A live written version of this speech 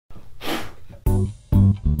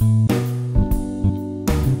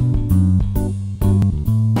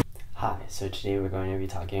So today we're going to be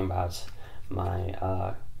talking about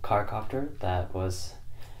my Carcopter. That was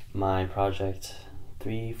my project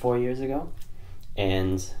 3-4 years ago,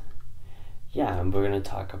 and yeah, we're going to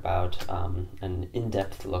talk about an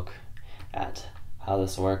in-depth look at how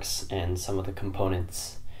this works and some of the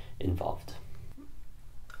components involved.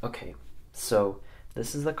 Okay, so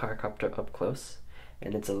this is the Carcopter up close,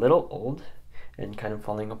 and it's a little old and kind of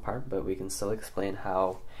falling apart, but we can still explain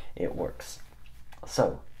how it works.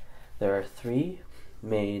 So there are three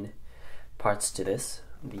main parts to this: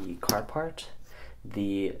 the car part,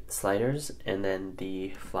 the sliders, and then the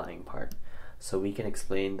flying part. So we can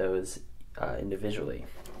explain those individually.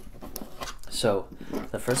 So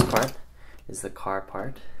the first part is the car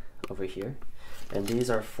part over here, and these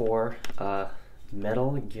are four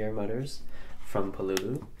metal gear motors from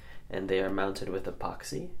Polulu, and they are mounted with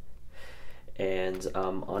epoxy. And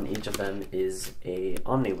on each of them is a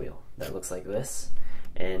omni wheel that looks like this,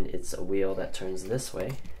 and it's a wheel that turns this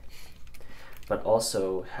way, but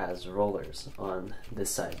also has rollers on this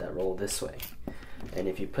side that roll this way. And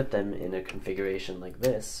if you put them in a configuration like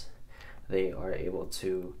this, they are able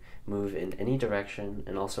to move in any direction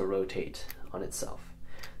and also rotate on itself.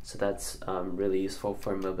 So that's really useful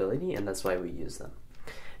for mobility, and that's why we use them.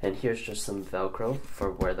 And here's just some Velcro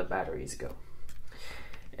for where the batteries go.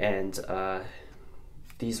 And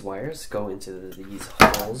these wires go into these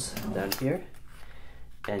holes down here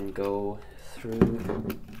and go through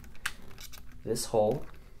this hole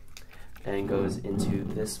and goes into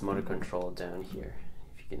this motor control down here,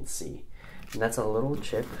 if you can see. And that's a little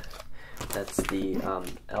chip. That's the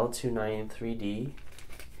L293D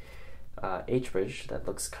H-bridge that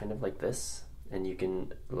looks kind of like this, and you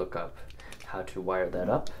can look up how to wire that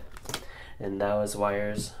up. And those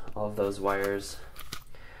wires, all of those wires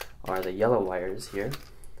are the yellow wires here,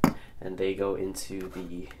 and they go into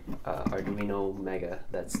the Arduino Mega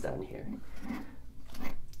that's down here.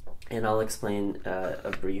 And I'll explain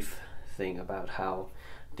a brief thing about how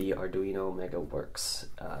the Arduino Mega works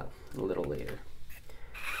a little later.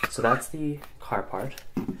 So that's the car part.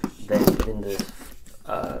 Then in the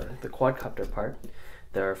quadcopter part,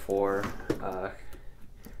 there are four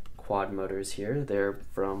quad motors here. They're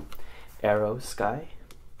from Aero Sky,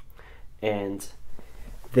 and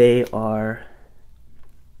they are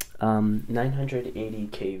 980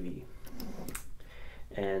 kV,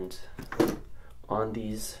 and on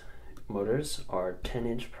these motors are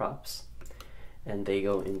 10-inch props, and they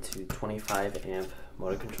go into 25 amp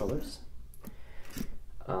motor controllers.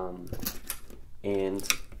 And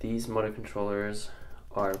these motor controllers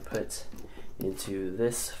are put into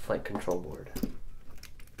this flight control board.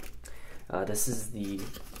 This is the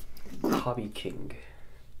Hobby King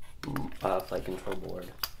flight control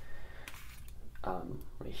board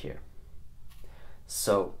right here.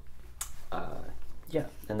 So yeah,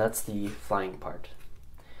 and that's the flying part.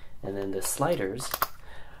 And then the sliders,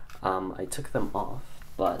 I took them off,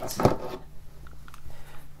 but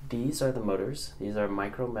these are the motors. These are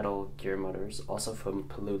micro metal gear motors, also from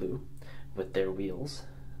Polulu, with their wheels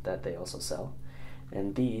that they also sell.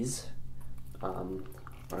 And these are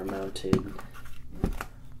mounted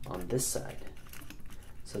on this side.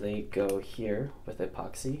 So they go here with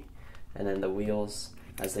epoxy, and then the wheels,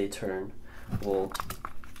 as they turn, will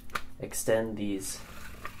extend these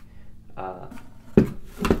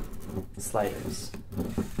sliders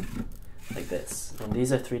like this. And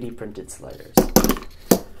these are 3D printed sliders.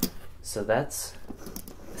 So that's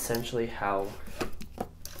essentially how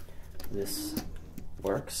this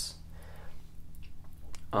works.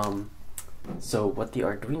 So what the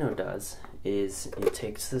Arduino does is it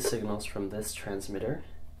takes the signals from this transmitter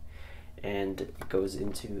and it goes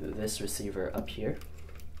into this receiver up here,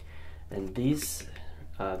 and these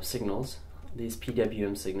signals, these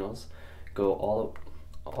PWM signals, go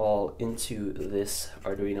all into this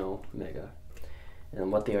Arduino Mega.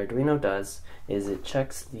 And what the Arduino does is it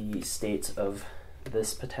checks the state of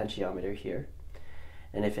this potentiometer here,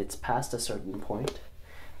 and if it's past a certain point,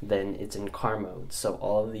 then it's in car mode. So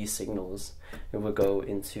all of these signals will go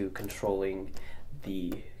into controlling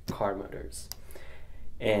the car motors.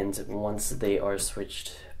 And once they are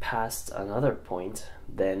switched past another point,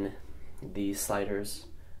 then the sliders,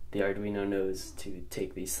 the Arduino knows to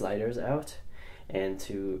take these sliders out and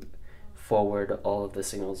to forward all of the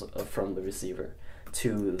signals from the receiver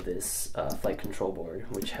to this flight control board,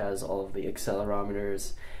 which has all of the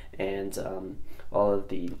accelerometers and all of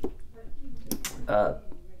the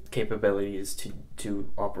capabilities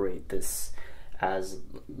to operate this as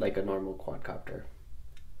like a normal quadcopter.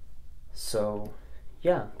 So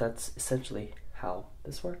yeah, that's essentially how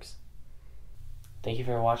this works. Thank you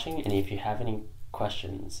for watching, and if you have any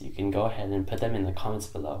questions, you can go ahead and put them in the comments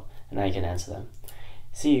below and I can answer them.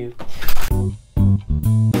 See you!